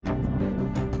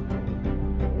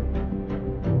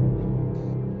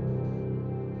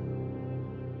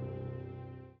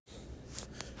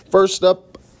First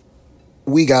up,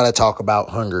 we got to talk about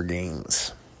Hunger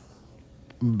Games.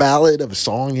 Ballad of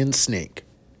Song and Snake.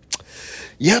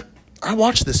 Yep, I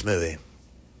watched this movie.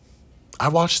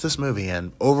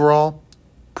 And overall,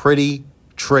 pretty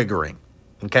triggering.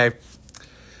 Okay?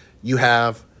 You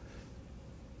have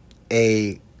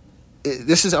I'm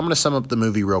going to sum up the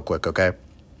movie real quick, okay?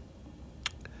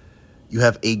 You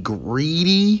have a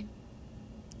greedy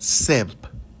simp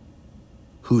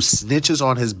who snitches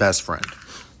on his best friend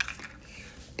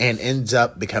and ends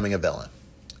up becoming a villain.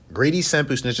 Greedy simp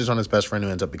who snitches on his best friend who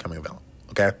ends up becoming a villain.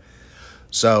 Okay?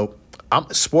 So,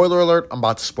 spoiler alert, I'm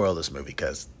about to spoil this movie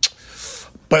because,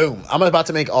 boom, I'm about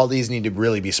to make all these need to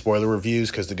really be spoiler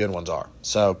reviews because the good ones are.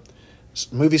 So,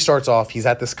 movie starts off, he's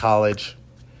at this college.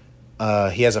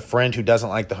 He has a friend who doesn't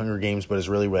like the Hunger Games but is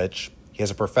really rich. He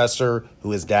has a professor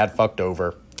who his dad fucked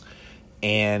over.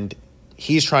 And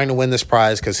he's trying to win this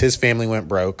prize because his family went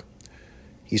broke.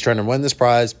 He's trying to win this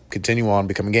prize, continue on,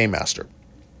 become a game master.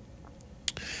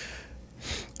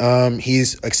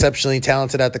 He's exceptionally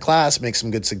talented at the class, makes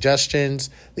some good suggestions.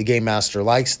 The game master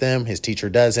likes them. His teacher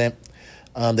doesn't.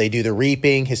 They do the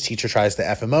reaping. His teacher tries to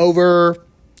F him over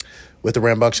with a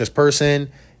rambunctious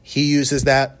person. He uses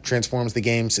that, transforms the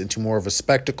games into more of a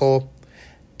spectacle.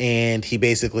 And he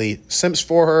basically simps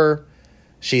for her.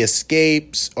 She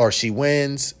escapes, or she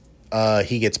wins.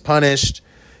 He gets punished.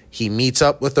 He meets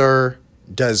up with her,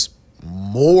 does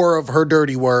more of her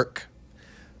dirty work,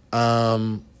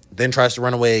 then tries to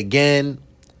run away again.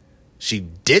 She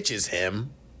ditches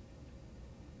him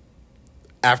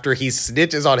after he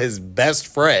snitches on his best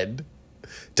friend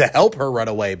to help her run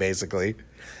away, basically.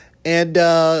 And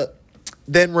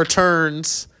then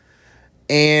returns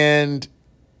and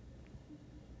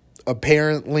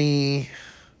apparently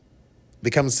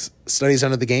studies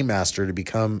under the game master to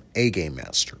become a game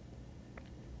master.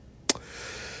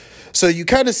 So you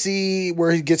kind of see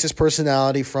where he gets his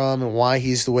personality from and why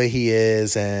he's the way he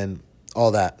is and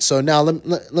all that. So now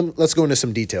let's go into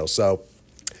some details. So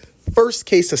first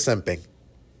case of simping.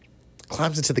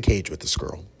 Climbs into the cage with this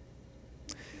girl.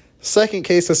 Second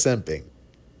case of simping.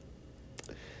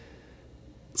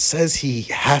 Says he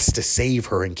has to save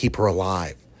her and keep her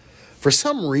alive. For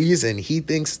some reason, he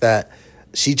thinks that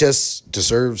she just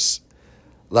deserves,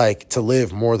 to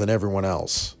live more than everyone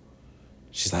else.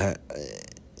 She's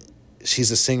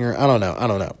a singer. I don't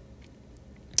know.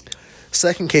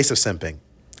 Second case of simping.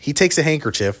 He takes a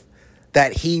handkerchief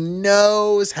that he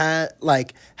knows has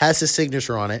his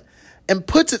signature on it and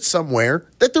puts it somewhere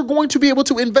that they're going to be able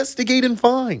to investigate and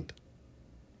find.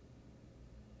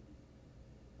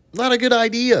 Not a good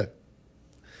idea.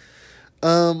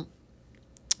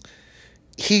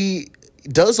 He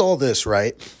does all this,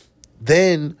 right?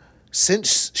 Then,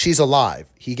 since she's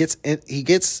alive, he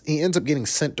ends up getting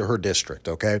sent to her district,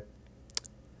 okay?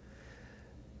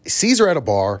 He sees her at a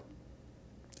bar,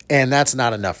 and that's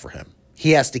not enough for him.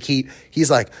 He's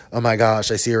like, oh my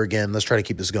gosh, I see her again. Let's try to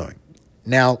keep this going.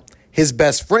 Now, his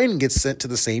best friend gets sent to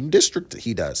the same district that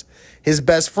he does. His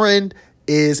best friend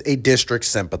is a district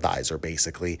sympathizer,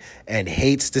 basically, and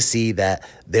hates to see that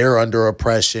they're under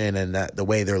oppression and that the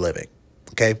way they're living.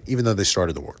 Okay, even though they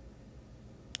started the war.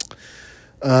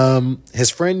 His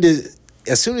friend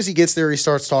as soon as he gets there, he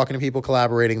starts talking to people,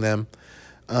 collaborating them.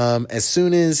 As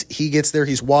soon as he gets there,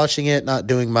 he's watching it, not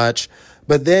doing much.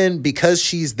 But then because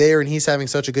she's there and he's having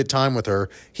such a good time with her,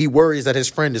 he worries that his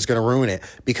friend is going to ruin it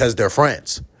because they're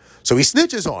friends. So he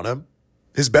snitches on him,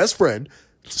 his best friend,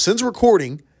 sends a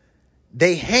recording.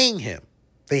 They hang him.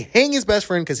 They hang his best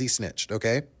friend because he snitched,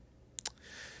 okay?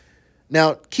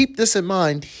 Now, keep this in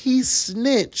mind. He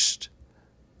snitched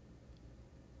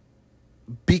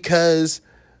because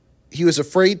he was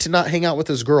afraid to not hang out with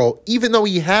his girl, even though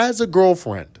he has a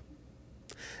girlfriend.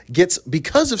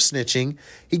 Because of snitching,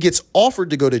 he gets offered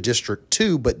to go to District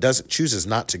 2, but chooses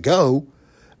not to go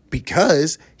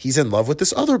because he's in love with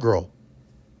this other girl.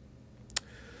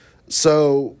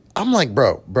 So I'm like,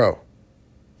 bro,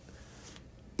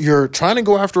 you're trying to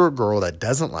go after a girl that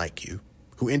doesn't like you,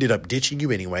 who ended up ditching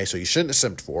you anyway, so you shouldn't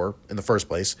have simped for her in the first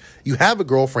place. You have a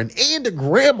girlfriend and a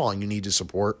grandma you need to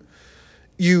support.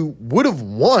 You would have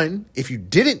won if you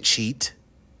didn't cheat.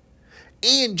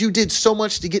 And you did so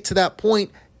much to get to that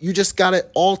point, you just got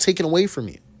it all taken away from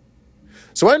you.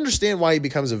 So I understand why he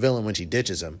becomes a villain when she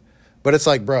ditches him. But it's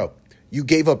like, bro, you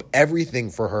gave up everything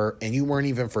for her and you weren't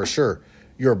even for sure.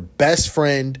 Your best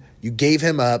friend, you gave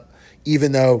him up,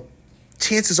 even though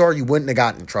chances are you wouldn't have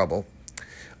gotten in trouble.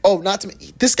 Oh,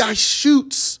 this guy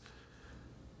shoots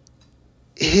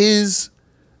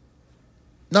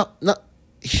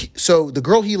so the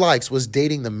girl he likes was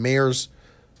dating the mayor's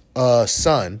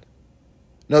son.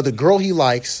 No, the girl he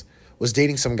likes was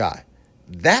dating some guy.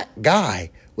 That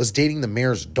guy was dating the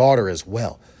mayor's daughter as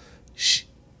well.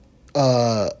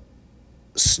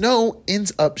 Snow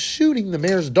ends up shooting the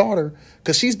mayor's daughter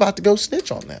because she's about to go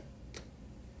snitch on them.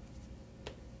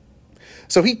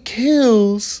 So he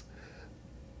kills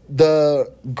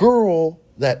the girl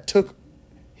that took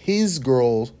his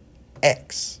girl's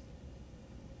ex.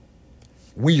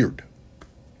 Weird.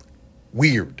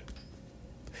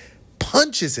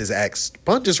 Punches his ex.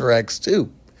 Punches her ex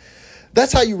too.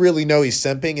 That's how you really know he's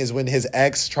simping, is when his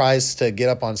ex tries to get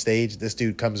up on stage. This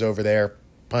dude comes over there,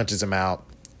 punches him out.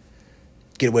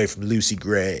 Get away from Lucy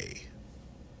Gray.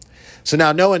 So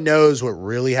now no one knows what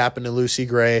really happened to Lucy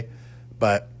Gray,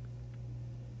 but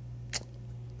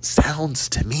sounds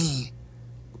to me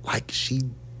like she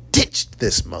ditched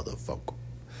this motherfucker.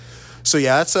 So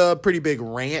yeah, that's a pretty big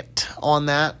rant on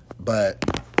that, but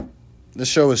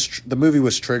the movie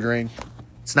was triggering.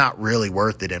 It's not really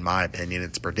worth it in my opinion.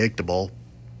 It's predictable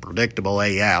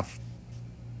AF.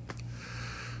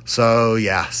 So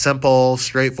yeah, simple,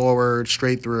 straightforward,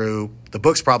 straight through. The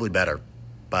book's probably better,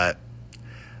 but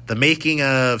the making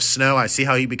of Snow, I see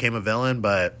how he became a villain,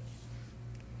 but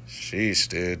sheesh,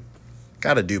 dude,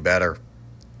 gotta do better.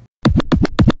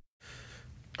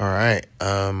 All right,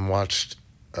 watched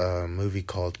a movie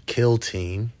called Kill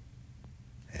Team,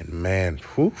 and man,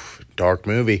 dark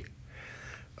movie.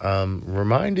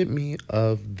 Reminded me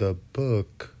of the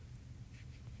book.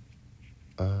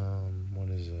 What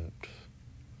is it?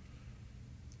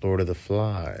 Lord of the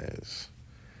Flies.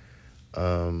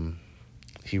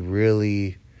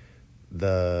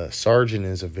 The sergeant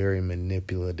is a very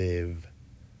manipulative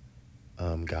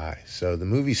guy. So the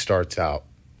movie starts out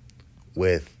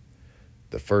with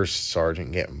the first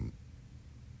sergeant getting...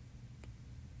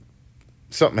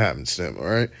 Something happens to him, all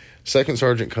right? Second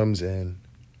sergeant comes in,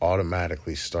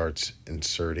 automatically starts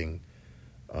inserting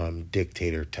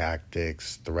dictator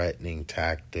tactics, threatening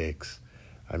tactics.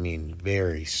 I mean,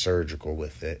 very surgical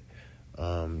with it.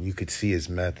 You could see his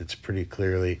methods pretty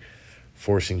clearly,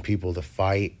 forcing people to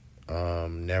fight,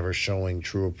 never showing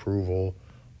true approval,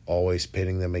 always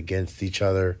pitting them against each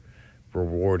other,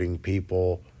 rewarding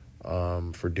people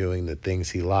for doing the things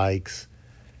he likes.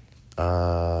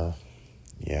 Yeah.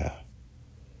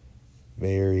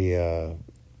 Very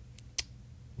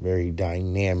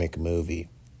dynamic movie.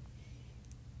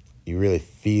 You really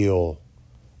feel...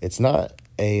 It's not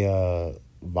a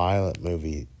violent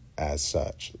movie as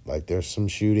such. Like, there's some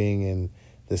shooting and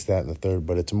this, that, and the third,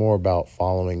 but it's more about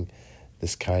following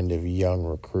this kind of young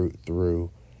recruit through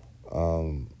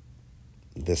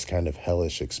this kind of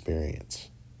hellish experience.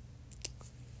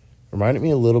 Reminded me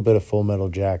a little bit of Full Metal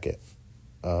Jacket.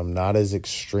 Not as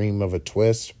extreme of a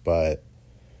twist, but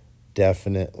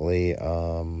definitely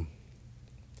kind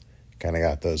of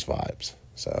got those vibes.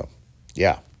 So,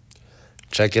 yeah.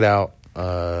 Check it out.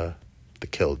 The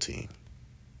Kill Team.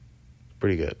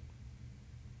 Pretty good.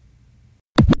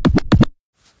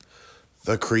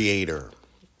 The Creator.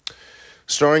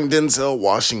 Starring Denzel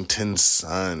Washington's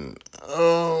son.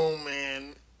 Oh,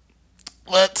 man.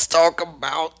 Let's talk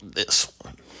about this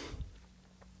one.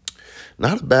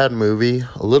 Not a bad movie.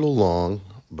 A little long,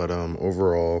 but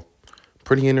overall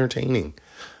pretty entertaining.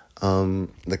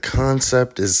 The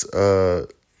concept is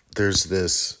there's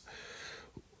this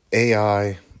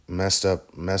AI messed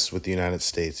with the United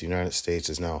States. The United States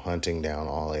is now hunting down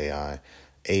all AI.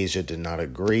 Asia did not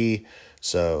agree,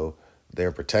 so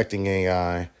they're protecting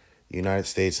AI. The United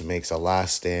States makes a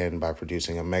last stand by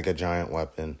producing a mega giant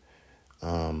weapon.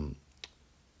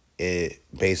 It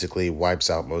basically wipes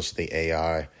out most of the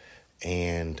AI,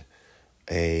 and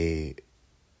a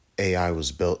AI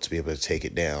was built to be able to take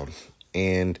it down.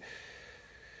 And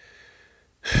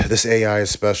this AI is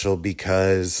special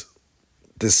because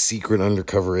this secret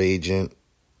undercover agent,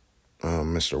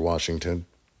 Mr. Washington,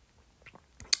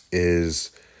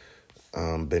 is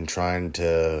been trying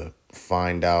to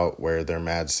find out where their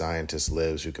mad scientist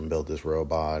lives who can build this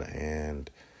robot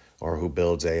or who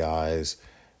builds AIs,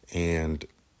 and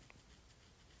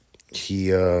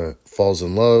he falls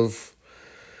in love.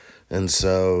 And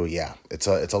so, yeah, it's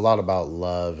a lot about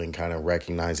love and kind of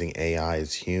recognizing AI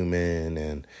as human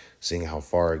and seeing how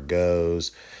far it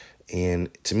goes. And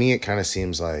to me, it kind of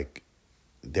seems like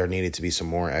there needed to be some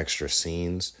more extra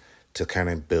scenes to kind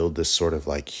of build this sort of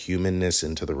like humanness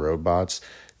into the robots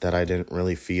that I didn't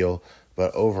really feel.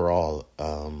 But overall,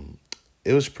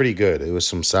 it was pretty good. It was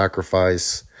some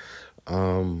sacrifice.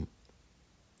 And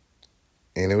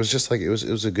it was just like, it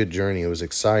was a good journey. It was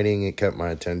exciting. It kept my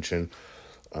attention.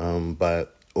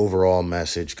 But overall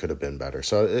message could have been better.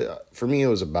 So for me, it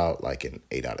was about like an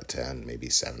 8 out of 10, maybe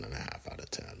 7.5 out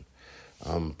of 10.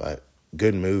 But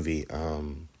good movie.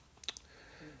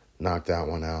 knock that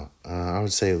one out. I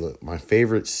would say, look, my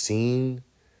favorite scene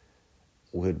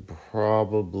would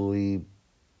probably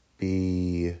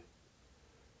be...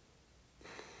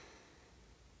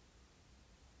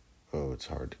 Oh, it's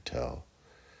hard to tell.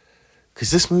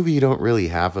 Because this movie, you don't really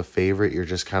have a favorite. You're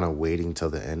just kind of waiting till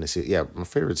the end to see it. Yeah, my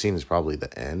favorite scene is probably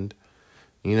the end,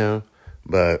 you know?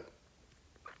 But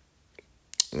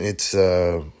it's,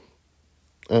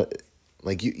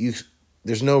 like, you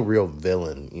there's no real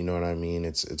villain, you know what I mean?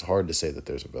 It's hard to say that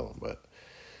there's a villain, but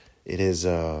it is,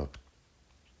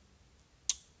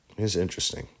 it's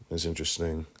interesting. It's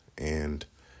interesting, and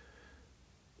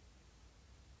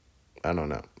I don't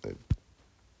know.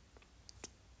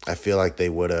 I feel like they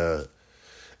would have,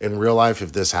 in real life,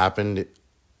 if this happened,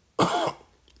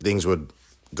 things would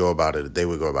go about it. They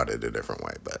would go about it a different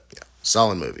way. But yeah,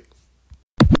 solid movie.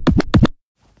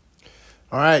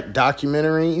 All right,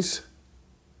 documentaries.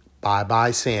 Bye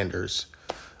Bye Sanders.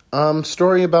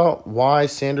 Story about why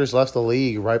Sanders left the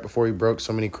league right before he broke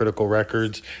so many critical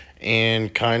records,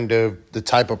 and kind of the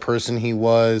type of person he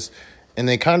was. And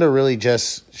they kind of really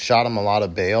just shot him a lot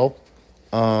of bail.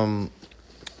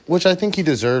 Which I think he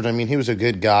deserved. I mean, he was a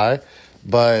good guy,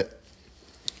 but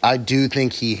I do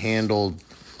think he handled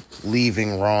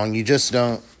leaving wrong. You just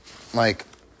don't, like,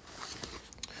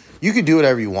 you could do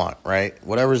whatever you want, right?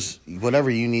 Whatever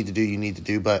you need to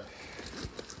do, but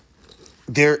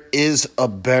there is a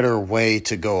better way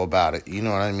to go about it, you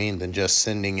know what I mean, than just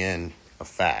sending in a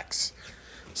fax.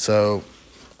 So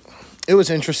it was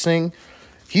interesting.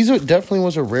 Definitely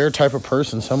was a rare type of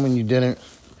person, someone you didn't,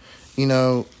 you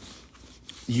know,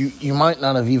 You might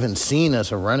not have even seen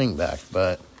as a running back,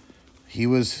 but he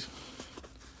was,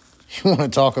 you want to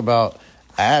talk about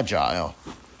agile.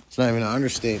 It's not even an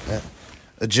understatement.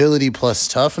 Agility plus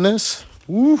toughness.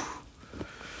 Woo.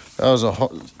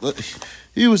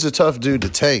 He was a tough dude to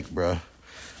take, bro.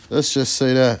 Let's just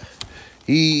say that.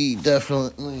 He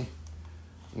definitely,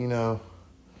 you know,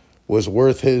 was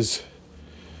worth his,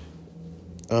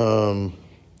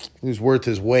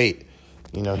 weight.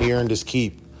 You know, he earned his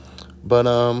keep. But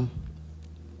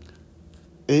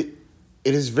it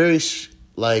is very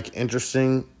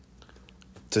interesting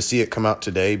to see it come out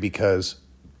today, because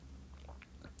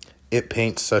it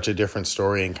paints such a different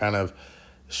story and kind of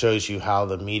shows you how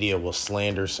the media will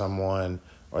slander someone,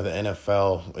 or the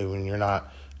NFL, when you're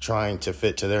not trying to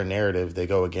fit to their narrative, they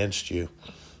go against you.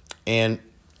 And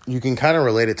you can kind of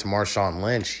relate it to Marshawn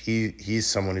Lynch. He's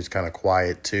someone who's kind of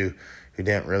quiet too, who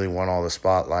didn't really want all the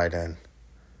spotlight, and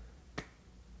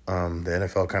the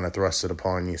NFL kind of thrust it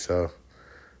upon you. So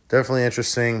definitely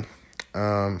interesting.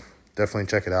 Definitely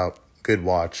check it out. Good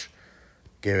watch.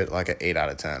 Give it like an 8 out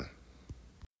of 10.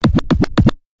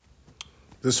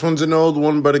 This one's an old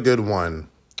one, but a good one.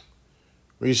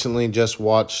 Recently just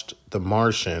watched The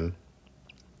Martian.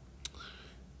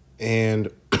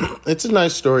 And it's a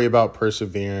nice story about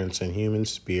perseverance and human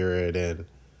spirit and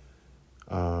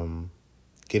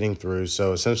getting through.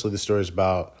 So essentially the story is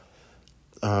about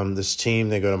this team.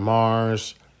 They go to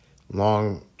Mars,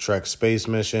 long trek space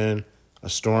mission. A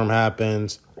storm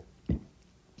happens.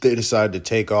 They decide to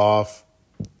take off.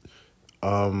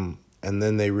 And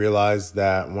then they realize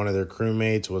that one of their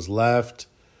crewmates was left,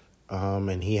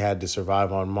 and he had to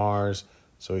survive on Mars.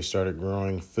 So he started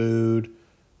growing food,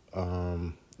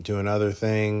 doing other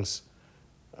things,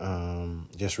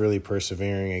 just really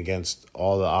persevering against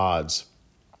all the odds,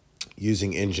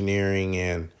 using engineering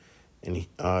and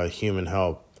human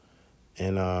help.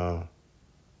 And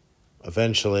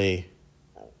eventually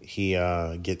he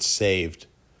gets saved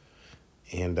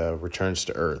and returns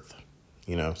to Earth,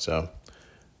 so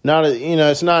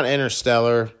it's not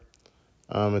Interstellar.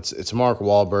 It's Mark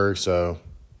Wahlberg, so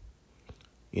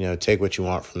take what you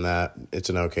want from that. It's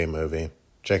an okay movie.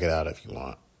 Check it out if you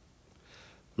want.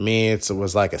 Me, it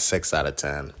was like a 6 out of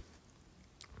 10.